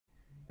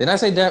Did I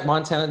say that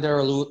Montana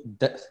That's De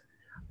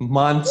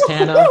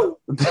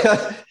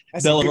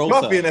some La good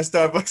coffee in Rosa?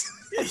 that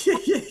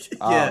Starbucks.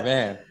 Oh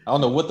man, I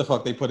don't know what the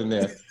fuck they put in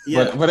there.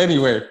 Yeah. But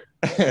anyway,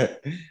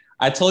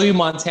 I told you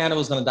Montana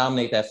was going to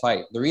dominate that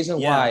fight. The reason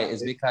Yeah. why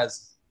is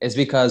because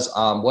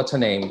what's her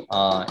name?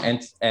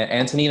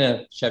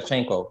 Antonina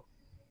Shevchenko.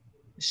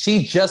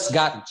 She just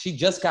got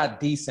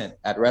decent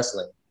at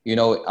wrestling,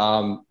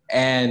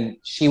 and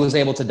she was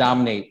able to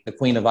dominate the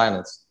Queen of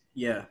Violence.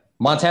 Yeah.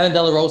 Montana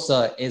De La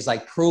Rosa is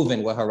like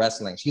proven with her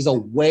wrestling. She's a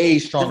way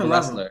stronger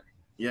wrestler.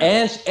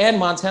 Yeah. And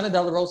Montana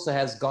De La Rosa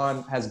has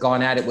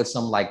gone at it with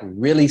some like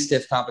really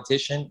stiff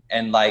competition,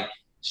 and like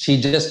she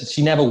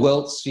never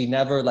wilts, she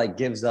never like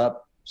gives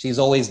up. She's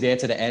always there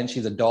to the end.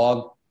 She's a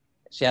dog.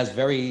 She has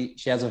very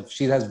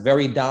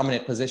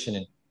dominant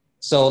positioning.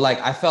 So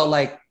like I felt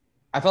like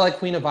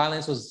Queen of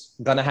Violence was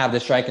gonna have the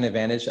striking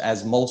advantage,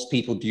 as most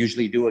people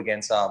usually do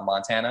against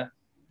Montana.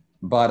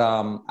 But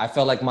I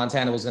felt like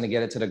Montana was gonna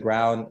get it to the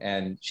ground,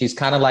 and she's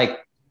kind of like,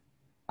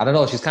 I don't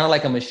know, she's kind of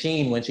like a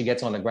machine when she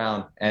gets on the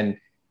ground, and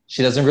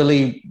she doesn't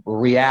really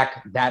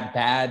react that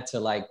bad to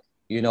like,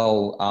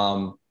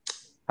 how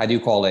do you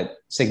call it,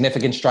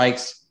 significant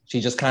strikes.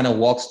 She just kind of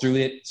walks through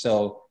it.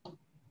 So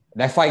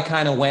that fight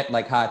kind of went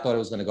like how I thought it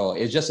was gonna go.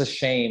 It's just a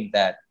shame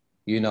that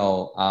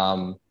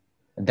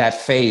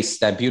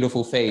that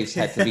beautiful face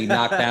had to be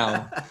knocked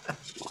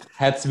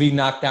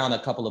down, a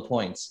couple of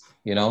points,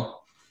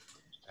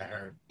 I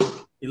heard.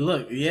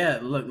 Look,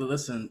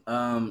 listen.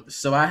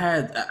 So I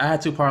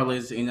had two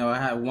parlays. I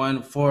had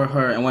one for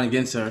her and one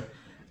against her.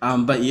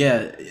 But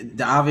yeah,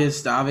 the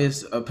obvious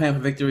plan for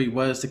victory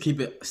was to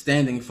keep it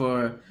standing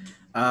for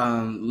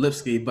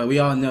Lipski. But we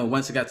all know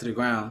once it got to the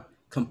ground,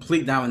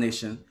 complete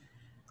domination.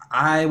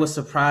 I was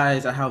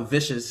surprised at how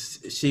vicious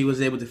she was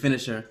able to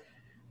finish her.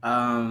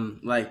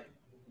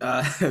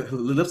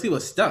 Lipski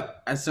was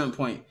stuck at a certain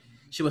point.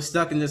 She was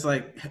stuck in this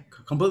like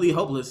completely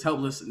helpless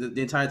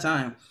the entire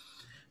time.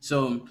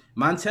 So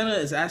Montana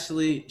is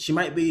actually, she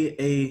might be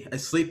a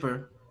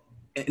sleeper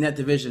in that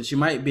division. She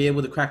might be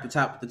able to crack the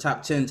top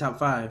 10, top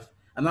 5.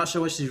 I'm not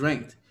sure where she's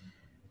ranked,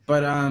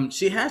 but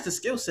she has the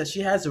skill set.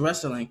 She has the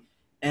wrestling,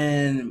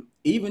 and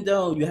even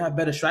though you have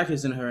better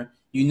strikers than her,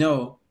 in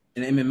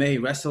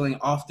MMA, wrestling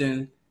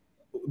often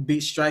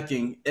beats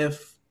striking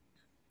if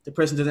the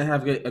person doesn't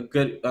have a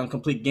good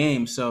complete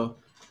game. So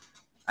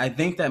I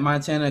think that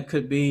Montana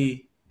could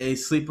be a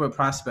sleeper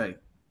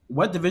prospect.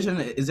 What division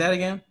is that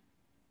again?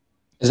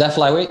 Is that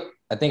flyweight?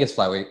 I think it's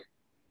flyweight.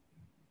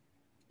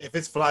 If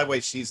it's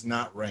flyweight, she's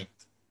not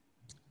ranked.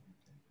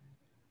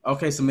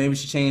 Okay, so maybe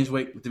she changed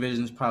weight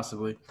divisions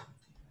possibly.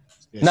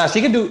 Yes. No,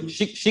 she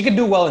could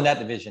do well in that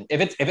division.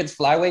 If it's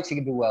flyweight, she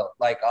could do well.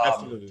 Like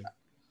Absolutely.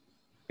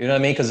 You know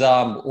what I mean? Because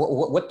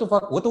what the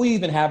fuck? What do we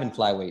even have in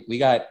flyweight? We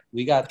got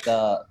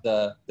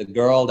the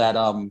girl that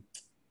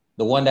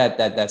the one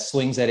that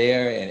swings at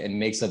air and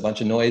makes a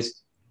bunch of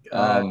noise.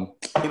 Hell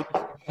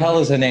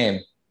is her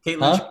name?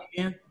 Caitlin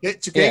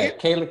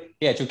Chukagian?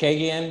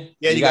 Chukagian.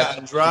 Yeah, you got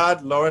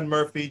Andrade, Lauren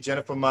Murphy,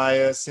 Jennifer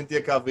Maya,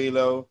 Cynthia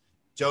Calvillo,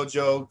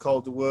 JoJo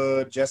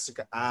Calderwood,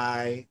 Jessica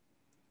I.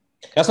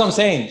 That's what I'm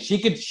saying. She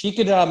could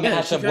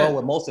match up well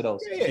with most of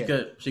those.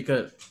 Yeah. She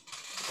could.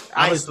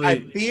 I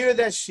fear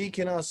that she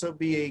can also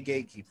be a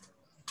gatekeeper.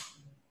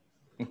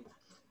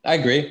 I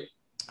agree.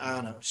 I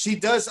don't know. She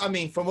does. I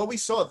mean, from what we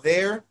saw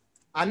there,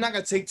 I'm not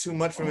gonna take too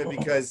much from it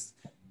because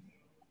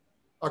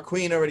our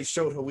queen already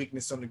showed her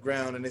weakness on the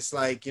ground, and it's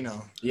like,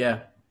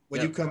 yeah.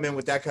 When you come in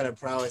with that kind of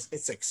prowess,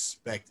 it's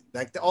expected.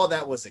 Like all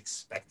that was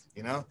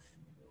expected,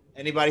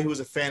 Anybody who was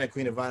a fan of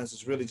Queen of Violence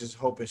was really just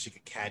hoping she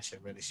could catch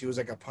it. Really, she was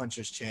like a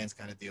puncher's chance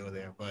kind of deal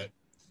there. But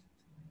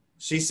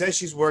she says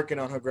she's working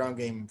on her ground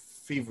game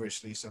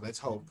feverishly, so let's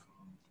hope.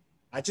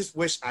 I just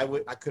wish I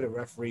could have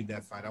refereed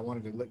that fight. I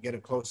wanted to get a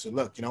closer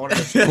look. I wanted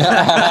to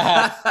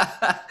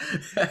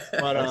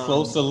a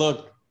closer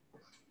look.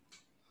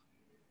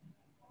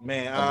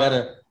 Man,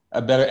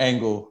 a better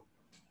angle.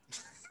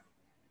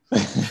 I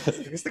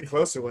guess the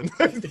closer one.